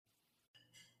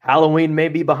Halloween may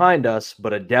be behind us,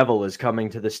 but a devil is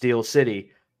coming to the Steel City.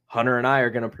 Hunter and I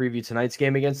are going to preview tonight's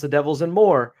game against the Devils and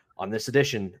more on this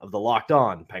edition of the Locked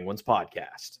On Penguins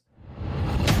podcast.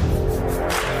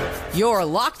 You're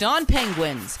Locked On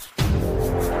Penguins,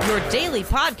 your daily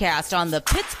podcast on the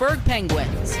Pittsburgh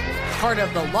Penguins, part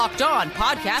of the Locked On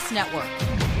Podcast Network.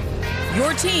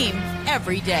 Your team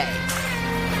every day.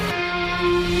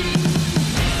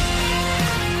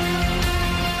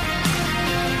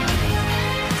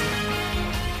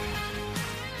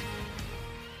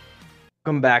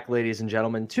 Welcome back, ladies and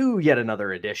gentlemen, to yet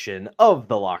another edition of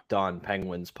the Locked On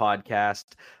Penguins podcast.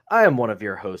 I am one of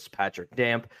your hosts, Patrick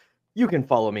Damp. You can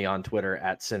follow me on Twitter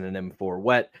at synonym for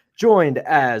wet, joined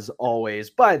as always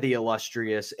by the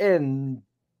illustrious and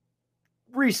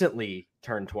recently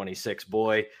turned 26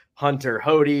 boy, Hunter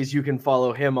Hodes. You can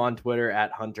follow him on Twitter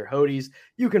at Hunter Hodes.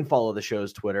 You can follow the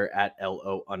show's Twitter at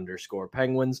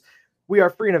LO_Penguins. We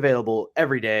are free and available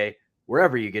every day,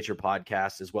 wherever you get your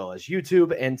podcasts, as well as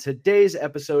YouTube. And today's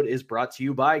episode is brought to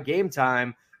you by Game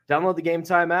Time. Download the Game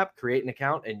Time app, create an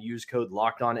account, and use code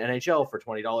LOCKEDONNHL for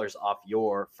 $20 off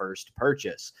your first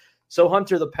purchase. So,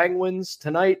 Hunter, the Penguins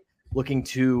tonight looking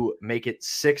to make it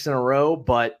 6 in a row,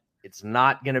 but it's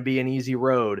not going to be an easy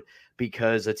road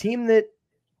because a team that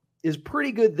is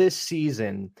pretty good this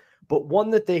season, but one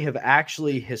that they have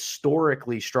actually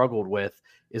historically struggled with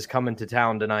is coming to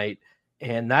town tonight.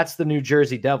 And that's the New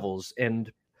Jersey Devils.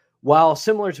 And while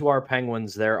similar to our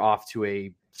Penguins, they're off to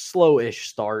a slow-ish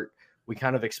start. We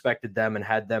kind of expected them and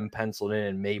had them penciled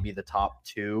in maybe the top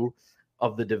two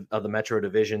of the Metro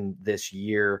Division this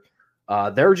year.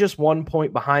 They're just 1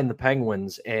 point behind the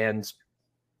Penguins, and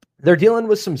they're dealing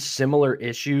with some similar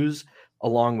issues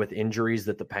along with injuries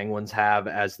that the Penguins have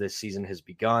as this season has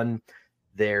begun.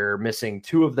 They're missing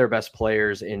two of their best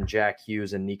players in Jack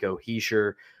Hughes and Nico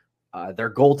Hischier.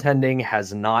 Their goaltending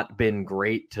has not been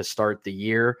great to start the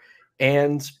year.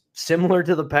 And similar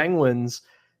to the Penguins,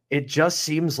 it just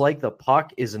seems like the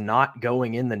puck is not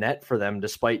going in the net for them,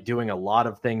 despite doing a lot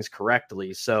of things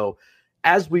correctly. So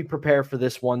as we prepare for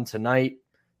this one tonight,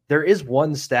 there is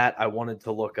one stat I wanted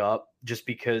to look up just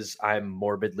because I'm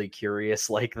morbidly curious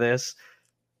like this.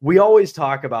 We always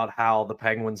talk about how the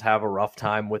Penguins have a rough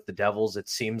time with the Devils. It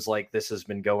seems like this has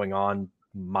been going on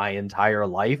my entire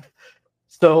life.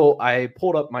 So I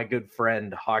pulled up my good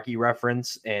friend Hockey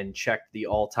Reference and checked the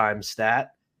all-time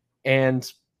stat.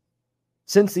 And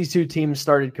since these two teams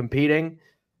started competing,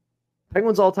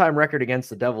 Penguins' all-time record against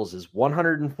the Devils is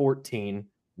 114,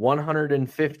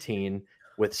 115,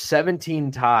 with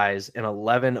 17 ties and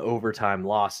 11 overtime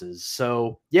losses.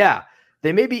 So, yeah,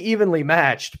 they may be evenly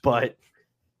matched, but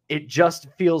it just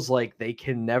feels like they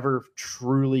can never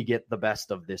truly get the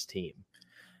best of this team.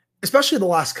 Especially the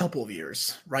last couple of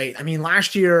years, right? I mean,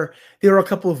 last year, there were a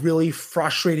couple of really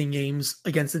frustrating games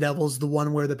against the Devils. The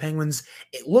one where the Penguins,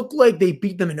 it looked like they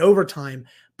beat them in overtime,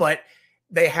 but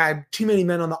they had too many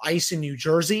men on the ice in New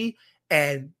Jersey,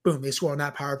 and boom, they scored on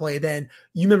that power play. Then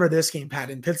you remember this game, Pat,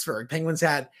 in Pittsburgh. Penguins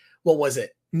had,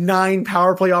 9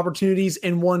 power play opportunities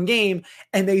in one game,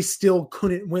 and they still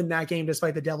couldn't win that game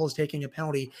despite the Devils taking a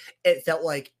penalty. It felt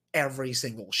like every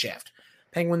single shift.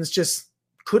 Penguins just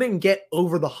couldn't get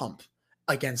over the hump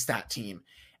against that team.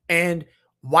 And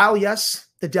while, yes,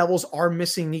 the Devils are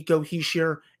missing Nico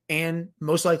Hischier and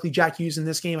most likely Jack Hughes in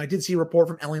this game, I did see a report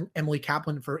from Emily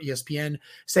Kaplan for ESPN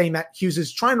saying that Hughes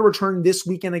is trying to return this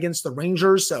weekend against the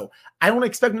Rangers. So I don't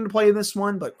expect him to play in this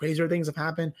one, but crazier things have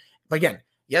happened. But again,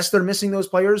 yes, they're missing those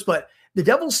players, but the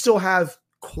Devils still have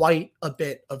quite a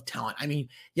bit of talent. I mean,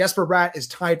 Jesper Bratt is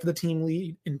tied for the team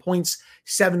lead in points,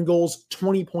 7 goals,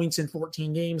 20 points in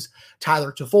 14 games.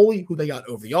 Tyler Toffoli, who they got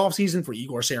over the offseason for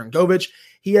Igor Sarangovich,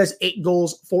 he has 8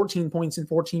 goals, 14 points in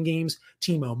 14 games.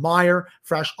 Timo Meier,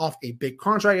 fresh off a big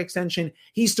contract extension,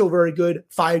 he's still very good,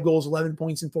 5 goals, 11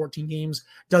 points in 14 games.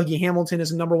 Dougie Hamilton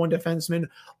is a number one defenseman.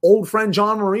 Old friend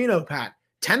John Marino, Pat,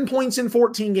 10 points in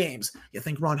 14 games. You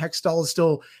think Ron Hextall is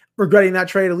still regretting that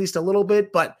trade at least a little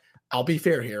bit, but I'll be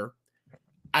fair here.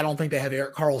 I don't think they have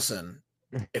Erik Karlsson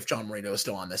if John Marino is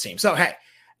still on this team. So, hey,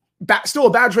 still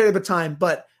a bad trade at the time,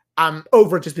 but I'm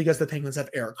over it just because the Penguins have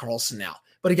Erik Karlsson now.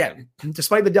 But again,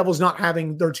 despite the Devils not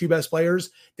having their 2 best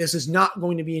players, this is not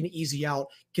going to be an easy out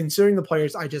considering the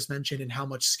players I just mentioned and how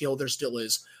much skill there still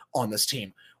is on this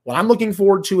team. What I'm looking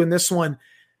forward to in this one,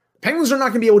 Penguins are not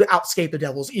going to be able to outskate the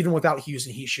Devils even without Hughes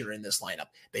and Hischier in this lineup.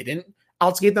 They didn't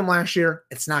outskate them last year.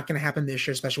 It's not going to happen this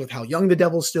year, especially with how young the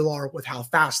Devils still are, with how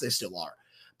fast they still are.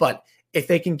 But if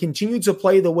they can continue to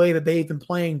play the way that they've been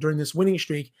playing during this winning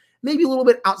streak, maybe a little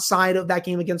bit outside of that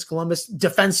game against Columbus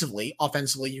defensively,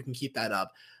 offensively, you can keep that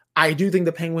up. I do think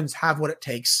the Penguins have what it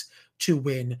takes to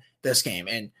win this game.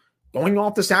 And going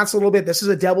off the stats a little bit, this is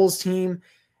a Devils team.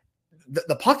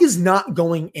 The puck is not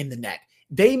going in the net.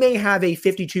 They may have a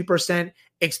 52%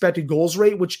 expected goals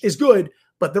rate, which is good,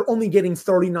 but they're only getting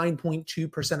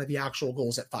 39.2% of the actual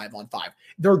goals at 5-on-5.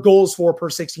 Their goals for per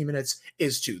 60 minutes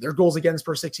is 2. Their goals against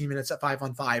per 60 minutes at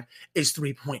 5-on-5 is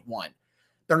 3.1.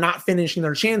 They're not finishing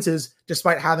their chances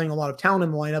despite having a lot of talent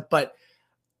in the lineup, but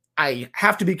I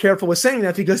have to be careful with saying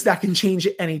that because that can change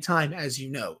at any time, as you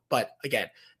know. But again,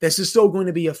 this is still going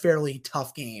to be a fairly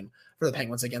tough game for the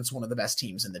Penguins against one of the best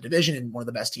teams in the division and one of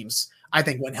the best teams, I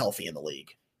think, when healthy in the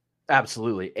league.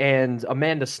 Absolutely. And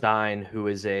Amanda Stein, who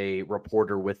is a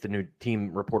reporter with the new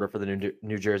team reporter for the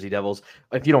New Jersey Devils.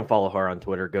 If you don't follow her on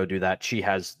Twitter, go do that. She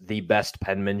has the best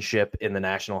penmanship in the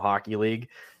National Hockey League.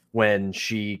 When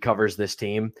she covers this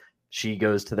team, she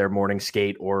goes to their morning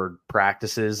skate or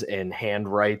practices and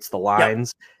handwrites the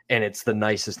lines. Yep. And it's the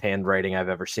nicest handwriting I've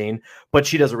ever seen, but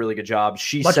she does a really good job.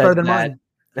 She Much said better than that mine.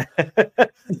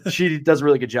 She does a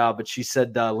really good job, but she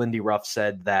said, Lindy Ruff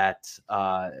said that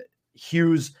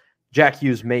Jack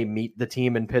Hughes may meet the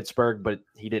team in Pittsburgh, but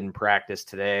he didn't practice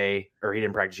today, or he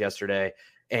didn't practice yesterday.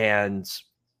 And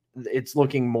it's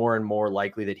looking more and more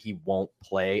likely that he won't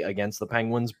play against the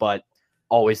Penguins, but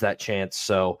always that chance.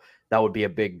 So that would be a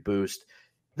big boost.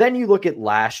 Then you look at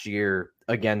last year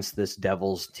against this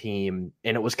Devils team,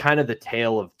 and it was kind of the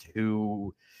tale of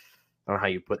two, I don't know how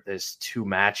you put this, two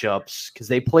matchups, because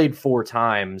they played 4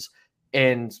 times,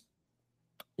 and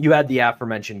you had the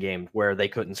aforementioned game where they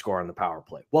couldn't score on the power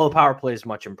play. Well, the power play is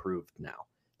much improved now.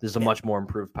 There's a much more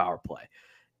improved power play.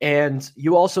 And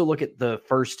you also look at the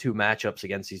first 2 matchups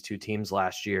against these 2 teams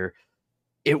last year.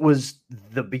 It was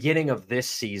the beginning of this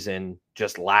season,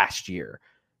 just last year.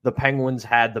 The Penguins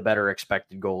had the better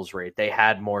expected goals rate. They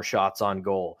had more shots on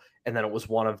goal. And then it was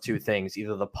one of 2 things.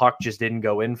 Either the puck just didn't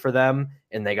go in for them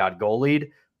and they got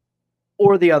goalied,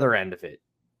 or the other end of it.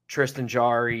 Tristan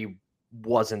Jarry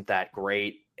wasn't that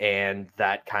great, and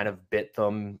that kind of bit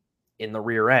them in the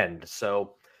rear end.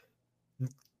 So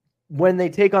when they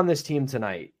take on this team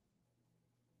tonight,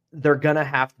 they're going to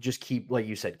have to just keep, like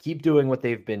you said, keep doing what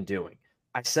they've been doing.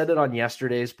 I said it on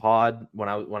yesterday's pod when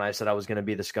I said I was going to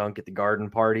be the skunk at the garden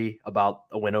party about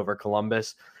a win over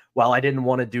Columbus. While I didn't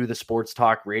want to do the sports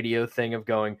talk radio thing of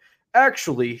going,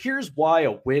 actually, here's why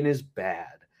a win is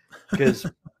bad. Because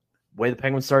the way the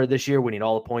Penguins started this year, we need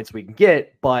all the points we can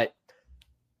get, but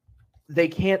they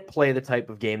can't play the type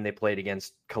of game they played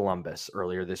against Columbus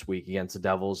earlier this week against the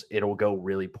Devils. It'll go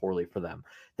really poorly for them.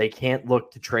 They can't look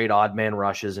to trade odd man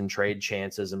rushes and trade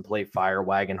chances and play fire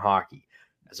wagon hockey.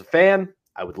 As a fan,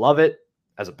 I would love it.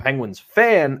 As a Penguins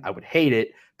fan, I would hate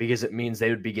it because it means they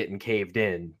would be getting caved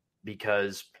in,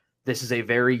 because this is a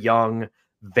very young,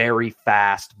 very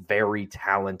fast, very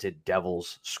talented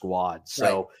Devils squad.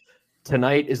 So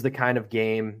Tonight is the kind of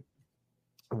game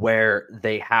where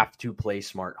they have to play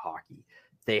smart hockey.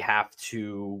 They have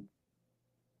to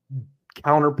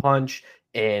counterpunch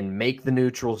and make the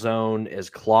neutral zone as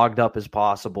clogged up as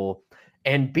possible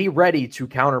and be ready to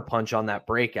counterpunch on that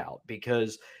breakout.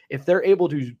 Because if they're able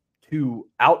to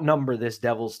outnumber this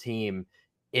Devils team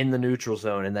in the neutral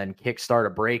zone and then kickstart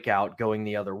a breakout going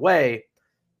the other way,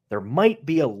 there might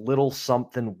be a little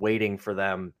something waiting for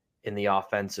them in the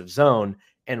offensive zone.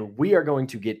 And we are going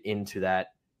to get into that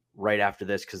right after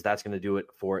this, because that's going to do it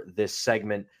for this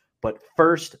segment. But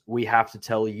first, we have to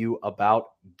tell you about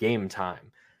Game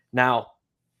Time. Now,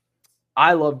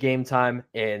 I love Game Time,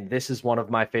 and this is one of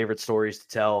my favorite stories to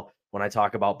tell when I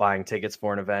talk about buying tickets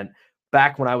for an event.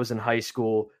 Back when I was in high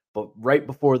school, but right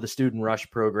before the Student Rush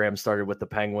program started with the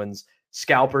Penguins,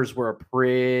 scalpers were a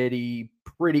pretty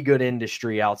good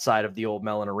industry outside of the old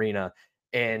Mellon Arena.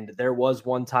 And there was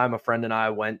one time a friend and I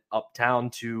went uptown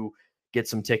to get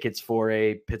some tickets for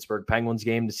a Pittsburgh Penguins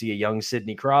game to see a young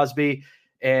Sidney Crosby.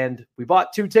 And we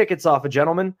bought 2 tickets off a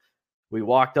gentleman. We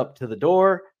walked up to the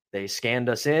door. They scanned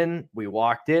us in. We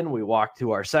walked in. We walked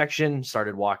to our section,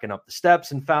 started walking up the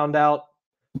steps, and found out,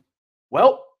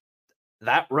 well,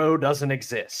 that row doesn't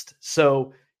exist.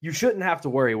 So you shouldn't have to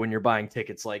worry when you're buying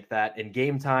tickets like that. And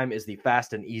Game Time is the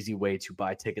fast and easy way to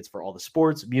buy tickets for all the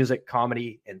sports, music,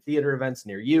 comedy, and theater events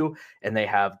near you. And they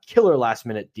have killer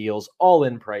last-minute deals,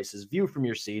 all-in prices, view from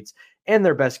your seats, and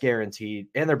their best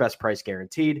price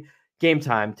guaranteed. Game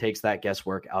Time takes that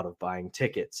guesswork out of buying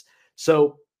tickets.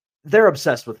 So they're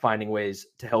obsessed with finding ways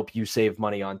to help you save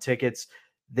money on tickets.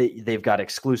 They've got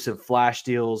exclusive flash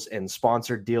deals and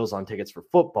sponsored deals on tickets for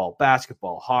football,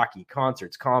 basketball, hockey,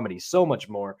 concerts, comedy, so much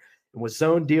more. And with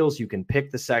zone deals, you can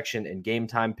pick the section, and Game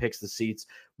Time picks the seats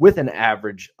with an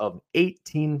average of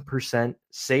 18%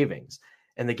 savings.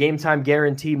 And the Game Time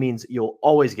guarantee means you'll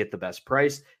always get the best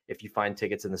price. If you find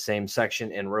tickets in the same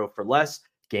section and row for less,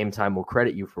 Game Time will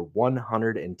credit you for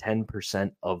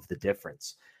 110% of the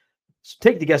difference. So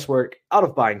take the guesswork out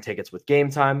of buying tickets with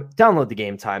Game Time. Download the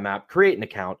Game Time app, create an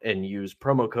account, and use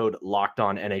promo code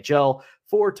LOCKEDONNHL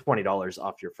for $20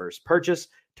 off your first purchase.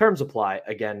 Terms apply.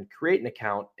 Again, create an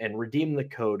account and redeem the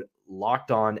code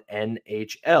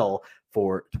LOCKEDONNHL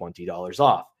for $20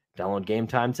 off. Download Game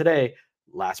Time today.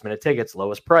 Last minute tickets,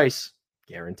 lowest price,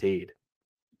 guaranteed.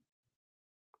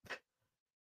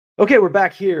 Okay, we're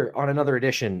back here on another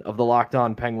edition of the Locked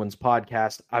On Penguins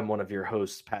podcast. I'm one of your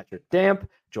hosts, Patrick Damp,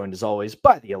 joined as always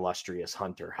by the illustrious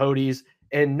Hunter Hodes.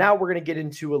 And now we're going to get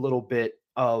into a little bit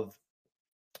of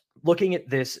looking at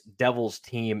this Devils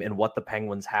team and what the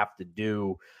Penguins have to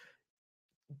do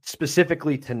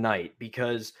specifically tonight,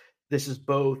 because this is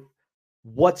both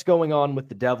what's going on with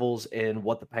the Devils and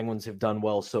what the Penguins have done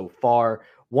well so far.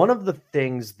 One of the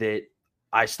things that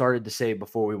I started to say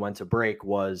before we went to break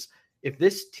was, if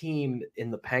this team in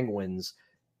the Penguins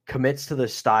commits to the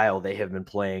style they have been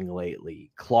playing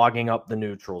lately, clogging up the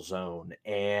neutral zone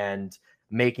and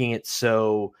making it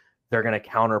so they're going to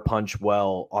counterpunch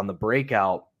well on the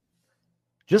breakout,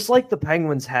 just like the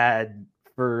Penguins had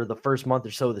for the first month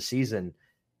or so of the season,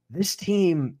 this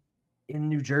team in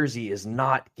New Jersey is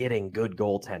not getting good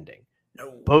goaltending.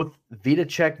 No. Both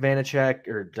Vanacek,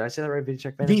 or did I say that right?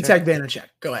 Vitek Vanacek.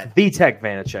 Go ahead. Vitek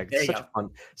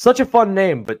Vanacek. Such a fun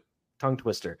name, but tongue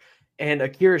twister. And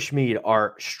Akira Schmid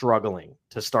are struggling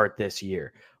to start this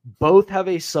year. Both have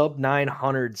a sub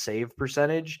 900 save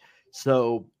percentage.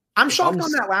 So I'm shocked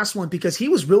on that last one because he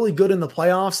was really good in the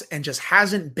playoffs and just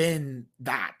hasn't been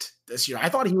that this year. I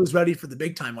thought he was ready for the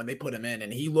big time when they put him in,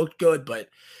 and he looked good, but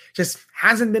just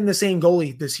hasn't been the same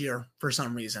goalie this year for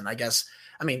some reason. I guess,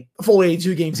 I mean, a full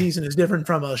 82 game season is different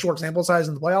from a short sample size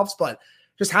in the playoffs, but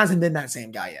just hasn't been that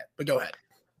same guy yet. But go ahead.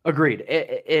 Agreed.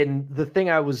 And the thing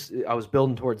I was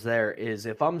building towards there is,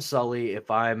 if I'm Sully,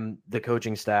 if I'm the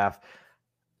coaching staff,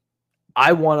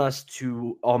 I want us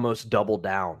to almost double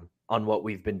down on what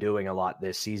we've been doing a lot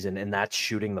this season, and that's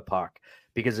shooting the puck.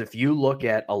 Because if you look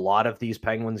at a lot of these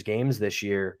Penguins games this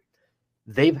year,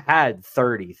 they've had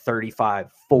 30, 35,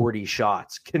 40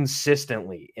 shots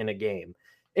consistently in a game.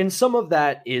 And some of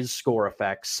that is score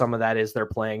effects. Some of that is they're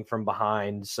playing from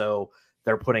behind, so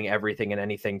they're putting everything and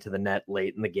anything to the net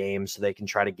late in the game so they can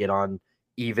try to get on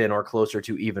even or closer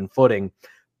to even footing.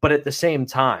 But at the same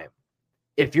time,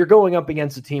 if you're going up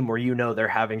against a team where you know they're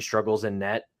having struggles in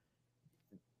net,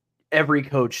 every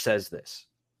coach says this: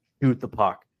 shoot the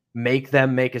puck, make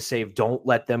them make a save. Don't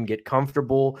let them get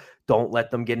comfortable. Don't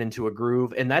let them get into a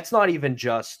groove. And that's not even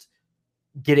just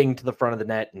getting to the front of the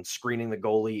net and screening the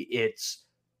goalie. It's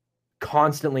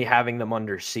constantly having them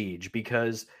under siege,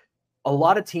 because a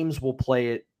lot of teams will play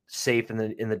it safe in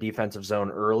the defensive zone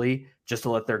early just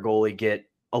to let their goalie get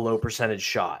a low percentage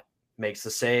shot. Makes the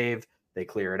save, they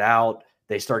clear it out,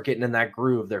 they start getting in that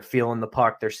groove, they're feeling the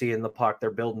puck, they're seeing the puck,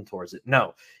 they're building towards it.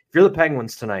 No, if you're the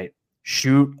Penguins tonight,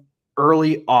 shoot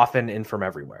early, often, and from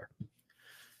everywhere.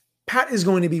 Pat is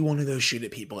going to be one of those shoot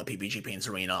at people at PPG Paints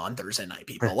Arena on Thursday night,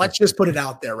 people. Let's just put it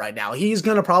out there right now. He's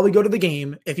going to probably go to the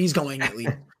game if he's going, at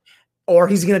least. Or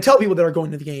he's going to tell people that are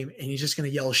going to the game, and he's just going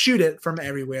to yell, shoot it from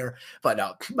everywhere. But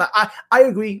no, but I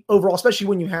agree overall, especially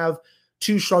when you have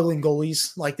two struggling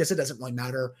goalies like this. It doesn't really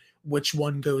matter which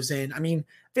one goes in. I mean,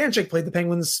 Vanacek played the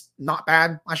Penguins not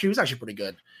bad. Actually, he was actually pretty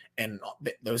good in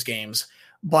those games,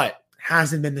 but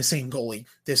hasn't been the same goalie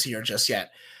this year just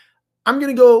yet. I'm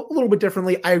going to go a little bit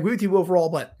differently. I agree with you overall,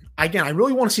 but again, I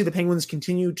really want to see the Penguins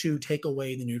continue to take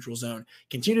away the neutral zone,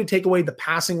 continue to take away the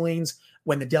passing lanes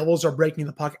when the Devils are breaking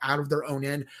the puck out of their own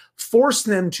end, force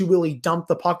them to really dump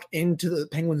the puck into the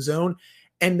Penguin zone.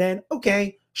 And then,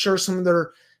 okay, sure, some of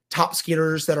their top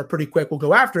skaters that are pretty quick will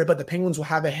go after it, but the Penguins will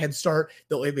have a head start.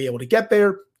 They'll be able to get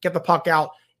there, get the puck out,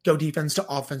 go defense to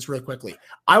offense really quickly.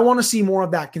 I want to see more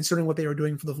of that, considering what they were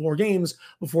doing for the 4 games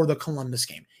before the Columbus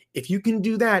game. If you can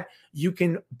do that, you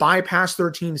can bypass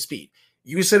their team speed.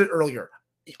 You said it earlier.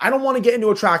 I don't want to get into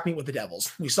a track meet with the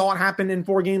Devils. We saw it happen in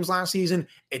 4 games last season.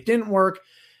 It didn't work.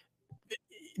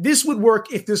 This would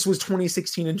work if this was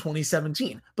 2016 and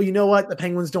 2017. But you know what? The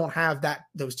Penguins don't have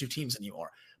those 2 teams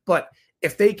anymore. But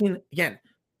if they can, again,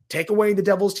 take away the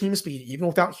Devils' team speed, even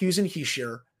without Hughes and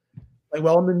Hischier, play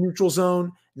well in the neutral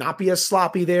zone, not be as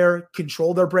sloppy there,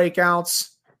 control their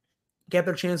breakouts, get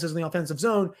their chances in the offensive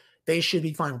zone, they should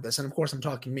be fine with this. And of course, I'm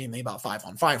talking mainly about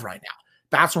 5-on-5 right now.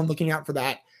 That's what I'm looking at for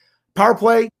that. Power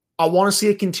play, I want to see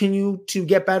it continue to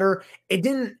get better. It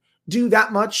didn't do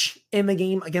that much in the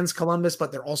game against Columbus,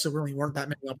 but there also really weren't that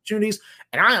many opportunities.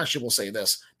 And I actually will say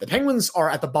this: the Penguins are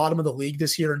at the bottom of the league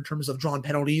this year in terms of drawn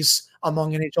penalties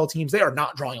among NHL teams. They are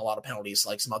not drawing a lot of penalties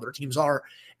like some other teams are.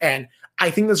 And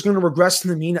I think that's going to regress to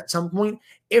the mean at some point.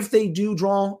 If they do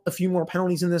draw a few more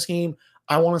penalties in this game,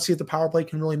 I want to see if the power play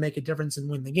can really make a difference and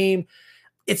win the game.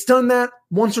 It's done that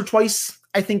once or twice,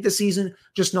 I think, this season,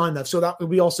 just not enough. So that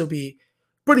would also be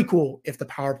pretty cool if the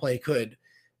power play could,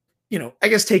 I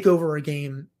guess, take over a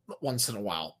game once in a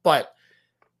while. But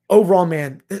overall,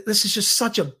 man, this is just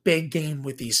such a big game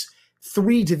with these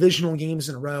 3 divisional games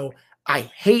in a row. I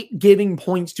hate giving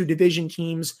points to division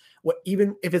teams.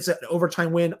 Even if it's an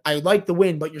overtime win, I like the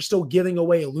win, but you're still giving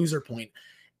away a loser point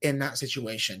in that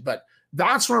situation. But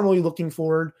that's what I'm really looking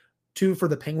forward to for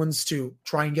the Penguins to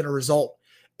try and get a result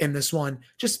in this one.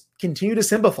 Just continue to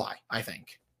simplify, I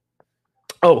think.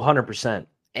 Oh, 100%.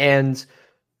 And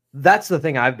that's the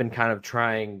thing I've been kind of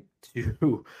trying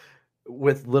to,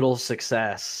 with little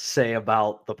success, say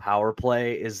about the power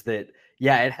play is that,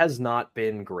 yeah, it has not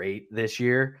been great this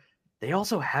year. They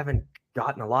also haven't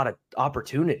gotten a lot of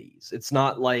opportunities. It's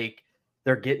not like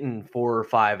they're getting 4 or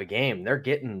 5 a game. They're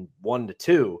getting 1 to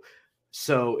 2.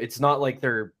 So it's not like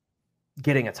they're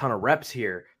getting a ton of reps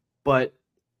here. But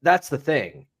that's the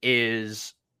thing,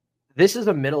 is this is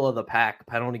a middle of the pack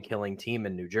penalty killing team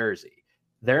in New Jersey.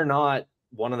 They're not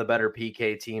one of the better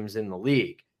PK teams in the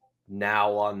league.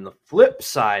 Now, on the flip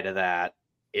side of that,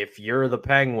 if you're the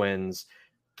Penguins,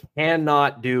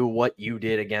 cannot do what you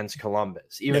did against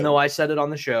Columbus. Even though I said it on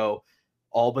the show,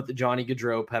 all but the Johnny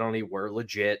Gaudreau penalty were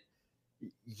legit.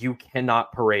 You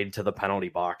cannot parade to the penalty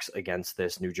box against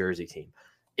this New Jersey team.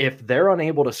 If they're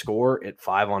unable to score at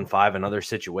 5-on-5 in other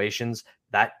situations,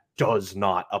 that does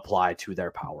not apply to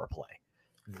their power play.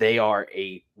 They are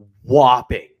a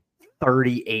whopping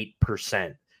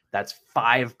 38%. That's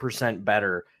 5%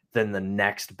 better than the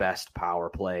next best power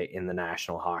play in the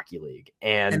National Hockey League.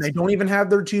 And they don't even have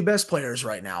their 2 best players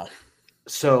right now.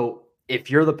 So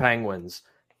if you're the Penguins,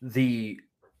 the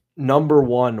number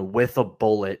 1 with a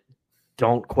bullet,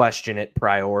 don't question it,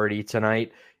 priority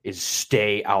tonight is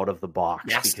stay out of the box,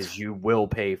 because you will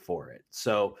pay for it.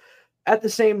 So at the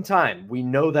same time, we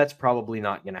know that's probably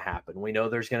not going to happen. We know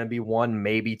there's going to be 1,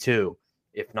 maybe 2,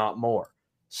 if not more.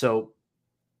 So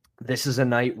this is a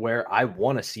night where I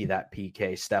want to see that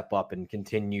PK step up and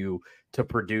continue to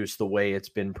produce the way it's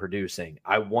been producing.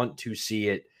 I want to see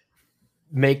it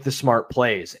make the smart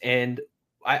plays. And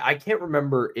I can't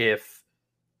remember if,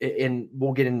 and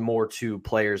we'll get in more to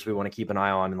players we want to keep an eye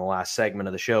on in the last segment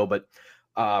of the show, but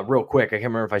real quick, I can't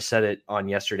remember if I said it on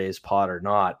yesterday's pod or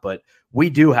not, but we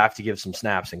do have to give some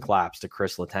snaps and claps to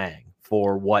Chris Letang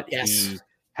for what he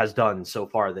has done so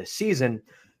far this season,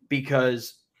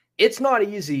 because it's not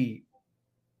easy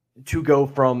to go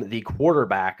from the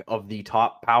quarterback of the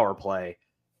top power play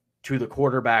to the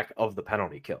quarterback of the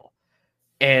penalty kill.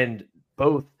 And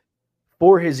both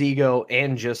for his ego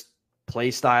and just play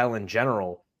style in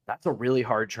general, that's a really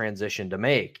hard transition to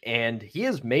make. And he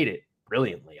has made it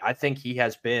brilliantly. I think he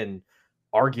has been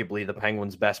arguably the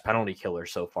Penguins' best penalty killer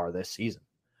so far this season.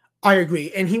 I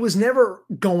agree. And he was never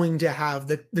going to have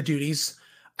the duties,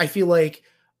 I feel like,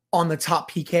 on the top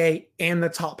PK and the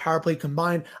top power play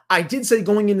combined. I did say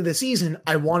going into the season,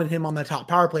 I wanted him on the top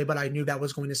power play, but I knew that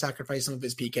was going to sacrifice some of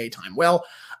his PK time. Well,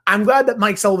 I'm glad that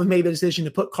Mike Sullivan made the decision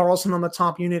to put Karlsson on the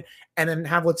top unit and then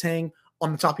have Letang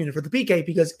on the top unit for the PK,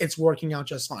 because it's working out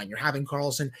just fine. You're having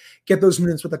Karlsson get those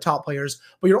minutes with the top players,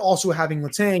 but you're also having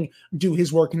Letang do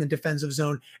his work in the defensive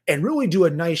zone and really do a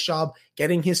nice job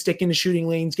getting his stick into shooting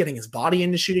lanes, getting his body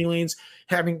into shooting lanes,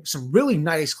 having some really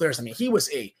nice clears. I mean, he was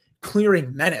a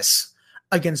clearing menace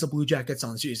against the Blue Jackets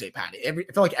on Tuesday, Patty. I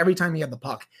felt like every time he had the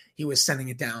puck, he was sending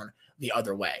it down the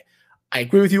other way. I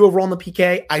agree with you overall on the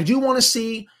PK. I do want to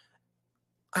see,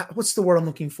 what's the word I'm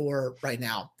looking for right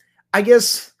now? I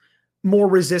guess more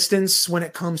resistance when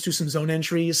it comes to some zone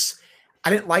entries. I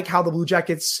didn't like how the Blue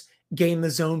Jackets gained the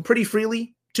zone pretty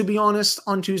freely, to be honest,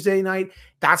 on Tuesday night.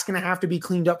 That's going to have to be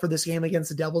cleaned up for this game against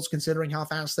the Devils, considering how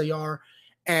fast they are.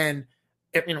 And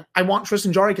I want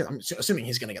Tristan Jarry, because I'm assuming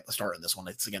he's going to get the start in this one.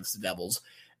 It's against the Devils.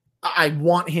 I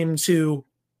want him to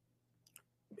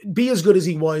be as good as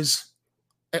he was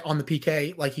on the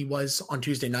PK, like he was on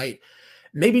Tuesday night.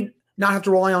 Maybe not have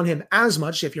to rely on him as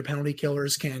much if your penalty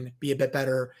killers can be a bit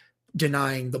better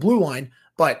denying the blue line.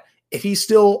 But if he's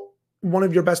still one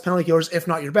of your best penalty killers, if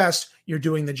not your best, you're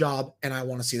doing the job. And I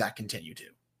want to see that continue too.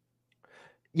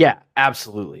 Yeah,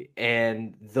 absolutely.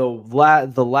 And the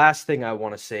last thing I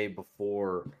want to say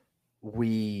before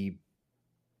we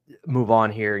move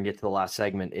on here and get to the last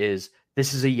segment is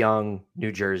this is a young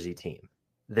New Jersey team.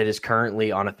 that is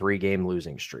currently on a 3-game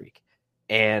losing streak.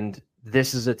 And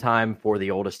this is a time for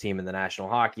the oldest team in the National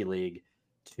Hockey League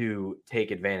to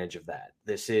take advantage of that.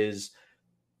 This is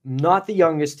not the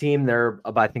youngest team. They're,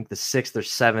 I think, the 6th or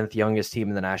 7th youngest team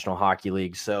in the National Hockey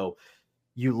League. So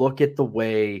you look at the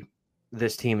way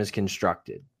this team is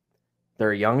constructed.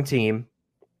 They're a young team.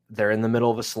 They're in the middle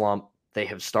of a slump. They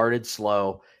have started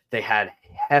slow. They had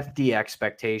hefty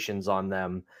expectations on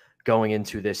them going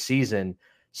into this season.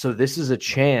 So this is a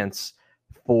chance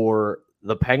for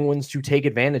the Penguins to take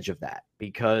advantage of that,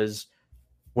 because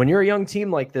when you're a young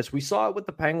team like this, we saw it with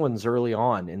the Penguins early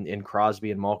on in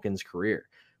Crosby and Malkin's career.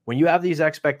 When you have these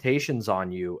expectations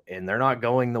on you and they're not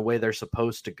going the way they're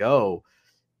supposed to go,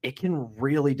 it can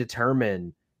really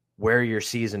determine where your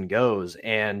season goes.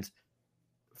 And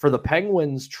for the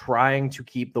Penguins trying to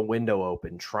keep the window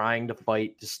open, trying to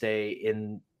fight to stay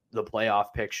in the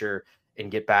playoff picture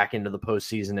and get back into the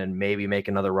postseason and maybe make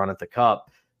another run at the Cup,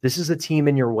 this is a team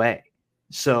in your way.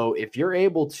 So if you're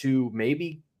able to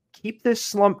maybe keep this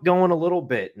slump going a little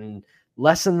bit and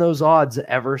lessen those odds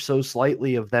ever so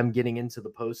slightly of them getting into the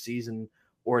postseason,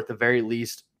 or at the very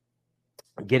least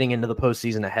getting into the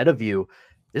postseason ahead of you,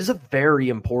 this is a very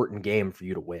important game for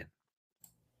you to win.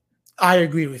 I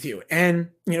agree with you. And,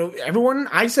 everyone,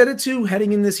 I said it too,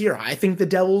 heading in this year, I think the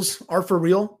Devils are for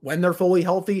real when they're fully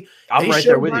healthy. I'm right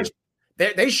there with you.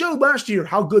 They showed last year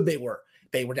how good they were.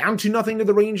 They were down 2-0 to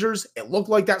the Rangers. It looked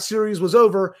like that series was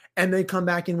over, and they come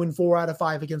back and win 4 out of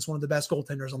 5 against one of the best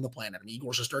goaltenders on the planet.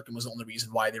 Igor Shesterkin was the only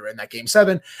reason why they were in that Game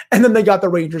 7. And then they got the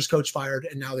Rangers coach fired,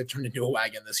 and now they've turned into a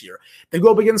wagon this year. They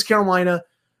go up against Carolina.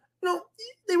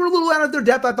 They were a little out of their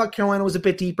depth. I thought Carolina was a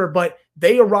bit deeper, but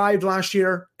they arrived last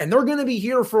year, and they're going to be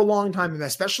here for a long time, and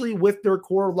especially with their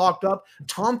core locked up.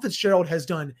 Tom Fitzgerald has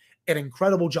done an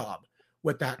incredible job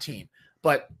with that team.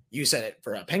 But you said it,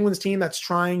 for a Penguins team that's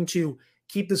trying to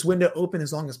keep this window open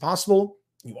as long as possible,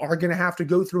 you are going to have to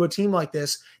go through a team like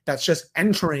this that's just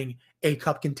entering a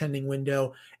cup contending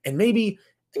window, and maybe,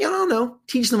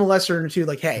 teach them a lesson or two,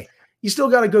 like, hey, you still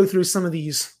got to go through some of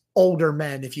these older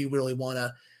men if you really want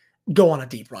to go on a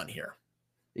deep run here.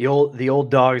 The old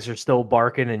dogs are still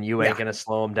barking, and you ain't going to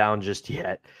slow them down just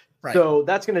yet. Right. So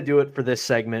that's going to do it for this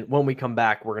segment. When we come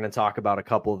back, we're going to talk about a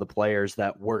couple of the players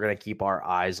that we're going to keep our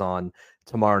eyes on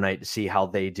tomorrow night to see how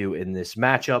they do in this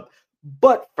matchup.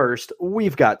 But first,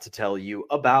 we've got to tell you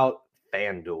about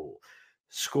FanDuel.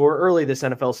 Score early this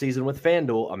NFL season with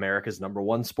FanDuel, America's #1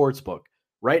 sportsbook.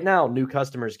 Right now, new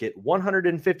customers get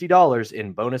 $150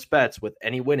 in bonus bets with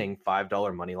any winning $5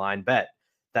 moneyline bet.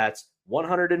 That's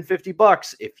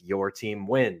 $150 if your team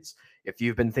wins. If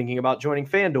you've been thinking about joining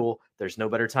FanDuel, there's no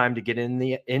better time to get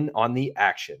in on the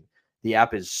action. The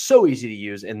app is so easy to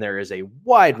use, and there is a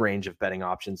wide range of betting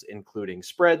options, including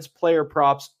spreads, player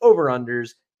props,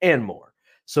 over-unders, and more.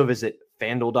 So visit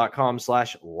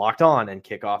FanDuel.com/lockedon and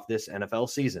kick off this NFL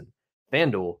season.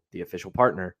 FanDuel, the official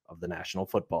partner of the National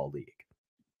Football League.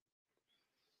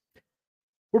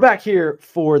 We're back here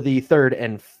for the third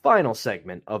and final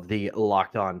segment of the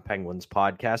Locked On Penguins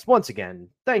podcast. Once again,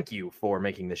 thank you for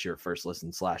making this your first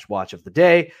listen/watch of the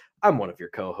day. I'm one of your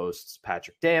co-hosts,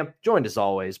 Patrick Damp, joined as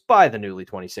always by the newly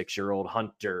 26-year-old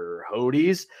Hunter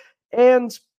Hodes.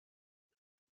 And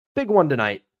big one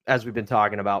tonight, as we've been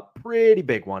talking about, pretty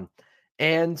big one.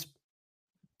 And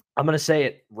I'm going to say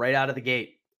it right out of the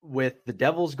gate. With the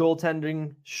Devils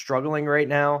goaltending struggling right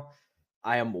now,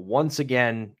 I am once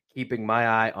again keeping my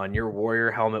eye on your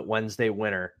Warrior Helmet Wednesday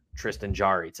winner, Tristan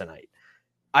Jarry, tonight.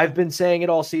 I've been saying it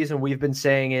all season. We've been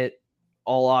saying it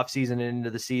all offseason and into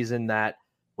the season that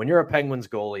when you're a Penguins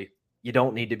goalie, you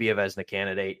don't need to be a Vezina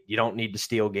candidate. You don't need to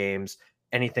steal games,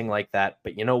 anything like that.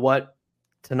 But you know what?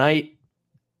 Tonight,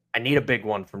 I need a big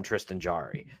one from Tristan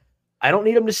Jarry. I don't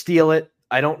need him to steal it.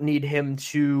 I don't need him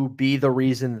to be the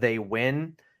reason they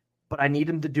win, but I need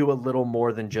him to do a little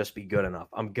more than just be good enough.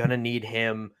 I'm going to need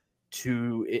him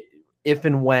to, if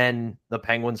and when the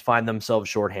Penguins find themselves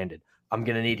shorthanded, I'm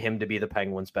going to need him to be the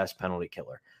Penguins' best penalty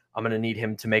killer. I'm going to need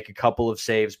him to make a couple of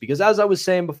saves because, as I was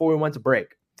saying before we went to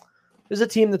break, there's a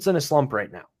team that's in a slump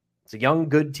right now. It's a young,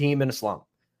 good team in a slump.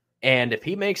 And if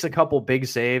he makes a couple big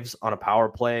saves on a power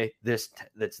play that's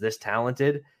this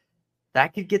talented,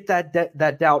 that could get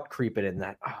that doubt creeping in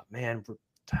that, oh, man,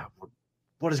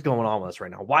 what is going on with us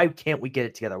right now? Why can't we get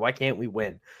it together? Why can't we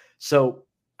win? So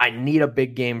I need a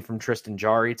big game from Tristan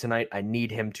Jarry tonight. I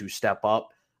need him to step up.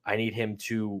 I need him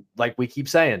to, like we keep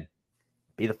saying,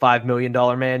 be the $5 million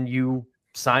man you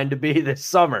signed to be this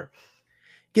summer.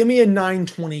 Give me a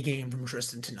 9-20 game from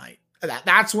Tristan tonight.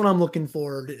 That's what I'm looking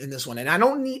for in this one. And I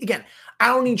don't need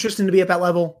Tristan to be at that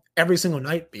level every single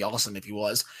night. It'd be awesome if he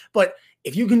was. But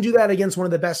If you can do that against one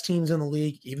of the best teams in the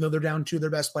league, even though they're down two of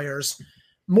their best players,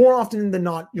 more often than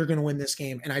not, you're going to win this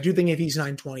game. And I do think if he's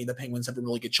 920, the Penguins have a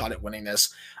really good shot at winning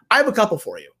this. I have a couple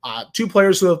for you. Two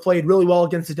players who have played really well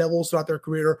against the Devils throughout their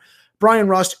career, Bryan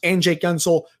Rust and Jake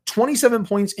Guentzel. 27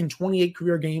 points in 28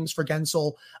 career games for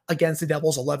Guentzel against the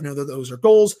Devils. 11 of those are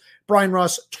goals. Bryan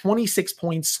Rust, 26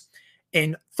 points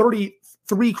in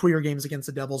 33 career games against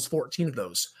the Devils. 14 of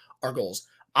those are goals.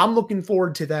 I'm looking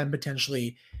forward to them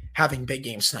potentially having big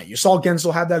games tonight. You saw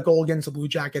Guentzel have that goal against the Blue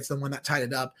Jackets, the one that tied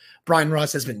it up. Bryan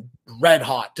Rust has been red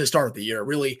hot to start the year,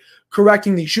 really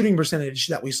correcting the shooting percentage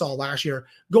that we saw last year,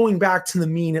 going back to the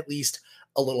mean at least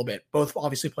a little bit. Both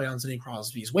obviously play on Sidney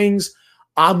Crosby's wings.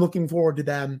 I'm looking forward to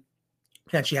them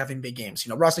potentially having big games.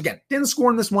 Rust, again, didn't score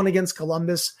in this one against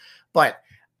Columbus, but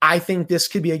I think this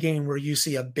could be a game where you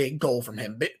see a big goal from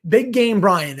him. Big game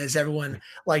Brian, as everyone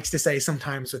likes to say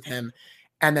sometimes with him.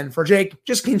 And then for Jake,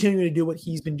 just continuing to do what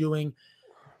he's been doing,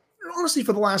 honestly,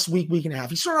 for the last week and a half.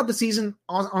 He started out the season,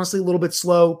 honestly, a little bit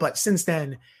slow, but since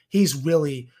then, he's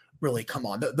really, really come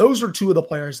on. Those are two of the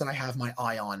players that I have my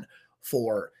eye on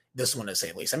for this one, to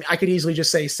say the least. I mean, I could easily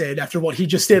just say Sid after what he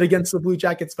just did against the Blue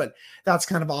Jackets, but that's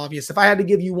kind of obvious. If I had to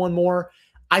give you one more,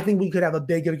 I think we could have a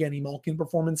big Evgeny Malkin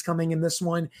performance coming in this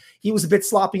one. He was a bit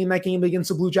sloppy in that game against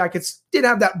the Blue Jackets. Did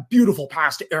have that beautiful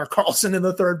pass to Erik Karlsson in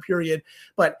the third period,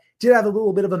 but did have a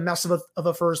little bit of a mess of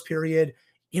a first period.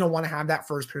 You don't want to have that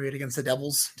first period against the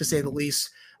Devils, to say the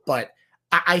least. But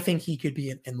I think he could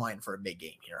be in line for a big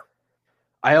game here.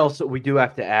 We do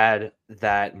have to add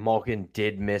that Malkin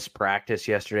did miss practice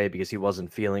yesterday because he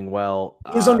wasn't feeling well.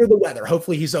 He was under the weather.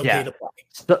 Hopefully he's okay to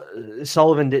play.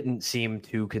 Sullivan didn't seem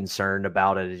too concerned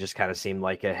about it. It just kind of seemed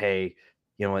like hey,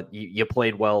 you know what, you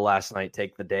played well last night.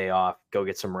 Take the day off. Go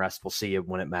get some rest. We'll see you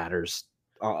when it matters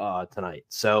tonight.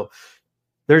 So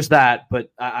there's that. But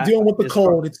dealing with the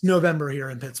cold. It's November here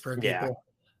in Pittsburgh. Yeah. People.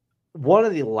 One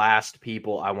of the last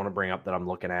people I want to bring up that I'm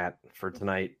looking at for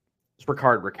tonight is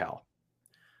Rickard Rakell.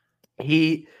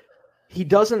 He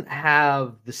doesn't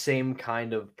have the same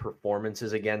kind of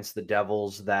performances against the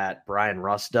Devils that Bryan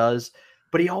Rust does,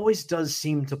 but he always does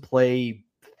seem to play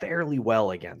fairly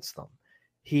well against them.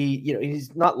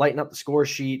 He's not lighting up the score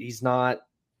sheet. He's not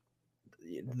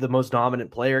the most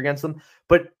dominant player against them,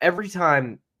 but every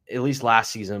time, at least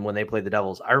last season when they played the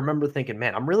Devils, I remember thinking,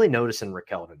 man, I'm really noticing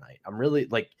Rakell tonight. I'm really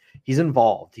he's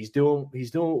involved. He's doing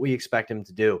what we expect him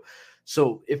to do.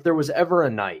 So if there was ever a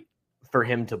night for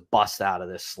him to bust out of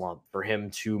this slump, for him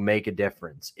to make a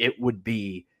difference, it would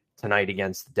be tonight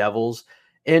against the Devils.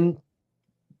 And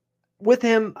with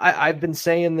him, I've been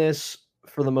saying this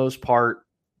for the most part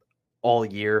all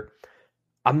year.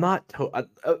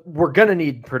 We're going to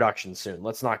need production soon.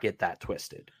 Let's not get that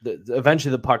twisted.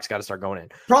 Eventually the puck's got to start going in.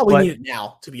 Probably need it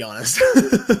now, to be honest.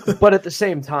 But at the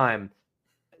same time,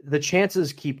 the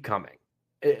chances keep coming.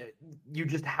 You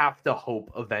just have to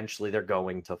hope eventually they're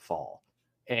going to fall.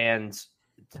 And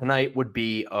tonight would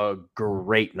be a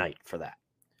great night for that.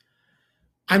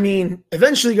 I mean,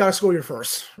 eventually you got to score your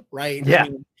first, right? Yeah.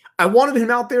 I wanted him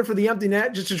out there for the empty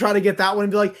net just to try to get that one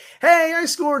and be like, hey, I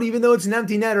scored, even though it's an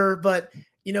empty netter. But,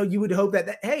 you would hope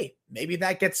that, hey, maybe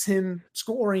that gets him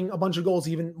scoring a bunch of goals,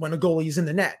 even when a goalie's in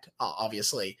the net,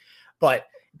 obviously. But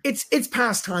it's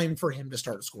past time for him to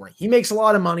start scoring. He makes a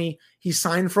lot of money. He's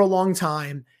signed for a long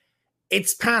time.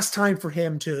 It's past time for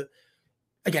him to,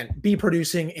 again, be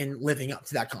producing and living up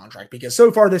to that contract, because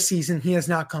so far this season, he has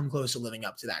not come close to living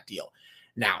up to that deal.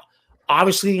 Now,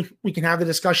 obviously, we can have the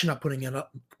discussion of putting him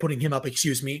up,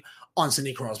 on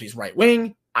Sidney Crosby's right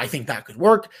wing. I think that could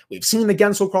work. We've seen the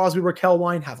Guentzel, Crosby, Rakell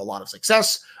line have a lot of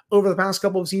success over the past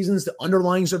couple of seasons. The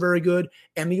underlines are very good,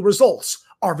 and the results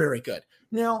are very good.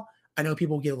 Now, I know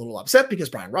people get a little upset because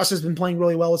Bryan Rust has been playing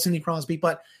really well with Sidney Crosby,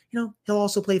 but he'll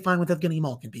also play fine with Evgeny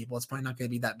Malkin, people. It's probably not going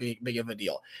to be that big of a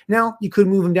deal. Now, you could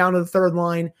move him down to the third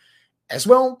line as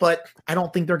well, but I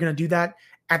don't think they're going to do that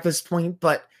at this point.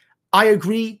 But I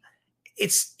agree.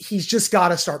 He's just got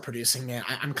to start producing, man.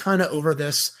 I'm kind of over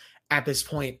this at this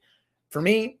point. For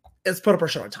me, it's put up a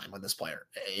short time with this player.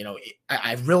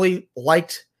 I really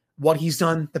liked what he's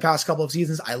done the past couple of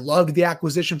seasons. I loved the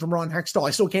acquisition from Ron Hextall.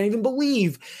 I still can't even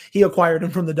believe he acquired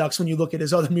him from the Ducks when you look at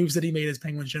his other moves that he made as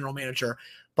Penguins general manager.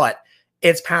 But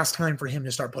it's past time for him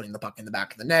to start putting the puck in the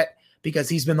back of the net, because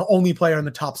he's been the only player in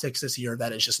the top 6 this year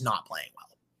that is just not playing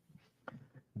well.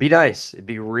 Be nice. It'd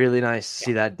be really nice to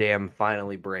see that dam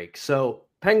finally break. So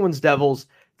Penguins Devils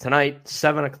tonight,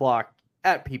 7:00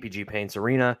 at PPG Paints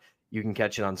Arena. You can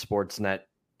catch it on Sportsnet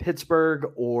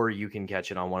Pittsburgh, or you can catch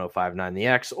it on 105.9 The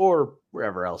X, or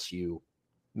wherever else you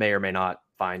may or may not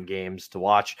find games to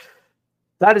watch.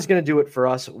 that is going to do it for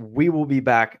us. We will be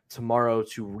back tomorrow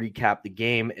to recap the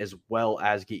game as well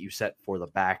as get you set for the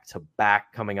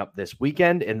back-to-back coming up this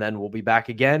weekend. And then we'll be back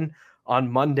again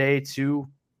on Monday to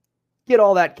get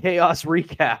all that chaos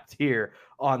recapped here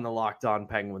on the Locked On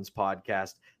Penguins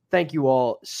podcast. Thank you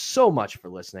all so much for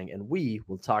listening, and we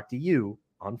will talk to you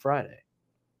on Friday.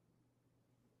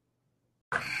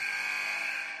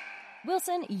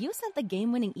 Wilson, you sent the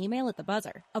game-winning email at the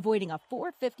buzzer, avoiding a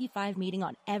 4:55 meeting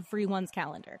on everyone's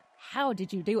calendar. How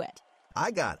did you do it? I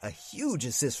got a huge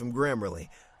assist from Grammarly,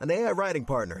 an AI writing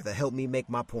partner that helped me make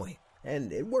my point.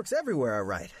 And it works everywhere I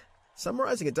write.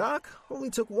 Summarizing a doc only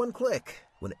took one click.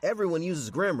 When everyone uses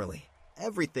Grammarly,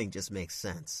 everything just makes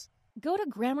sense. Go to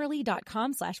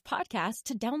Grammarly.com/podcast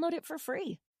to download it for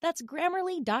free. That's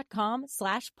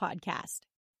Grammarly.com/podcast.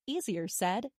 Easier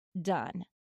said, done.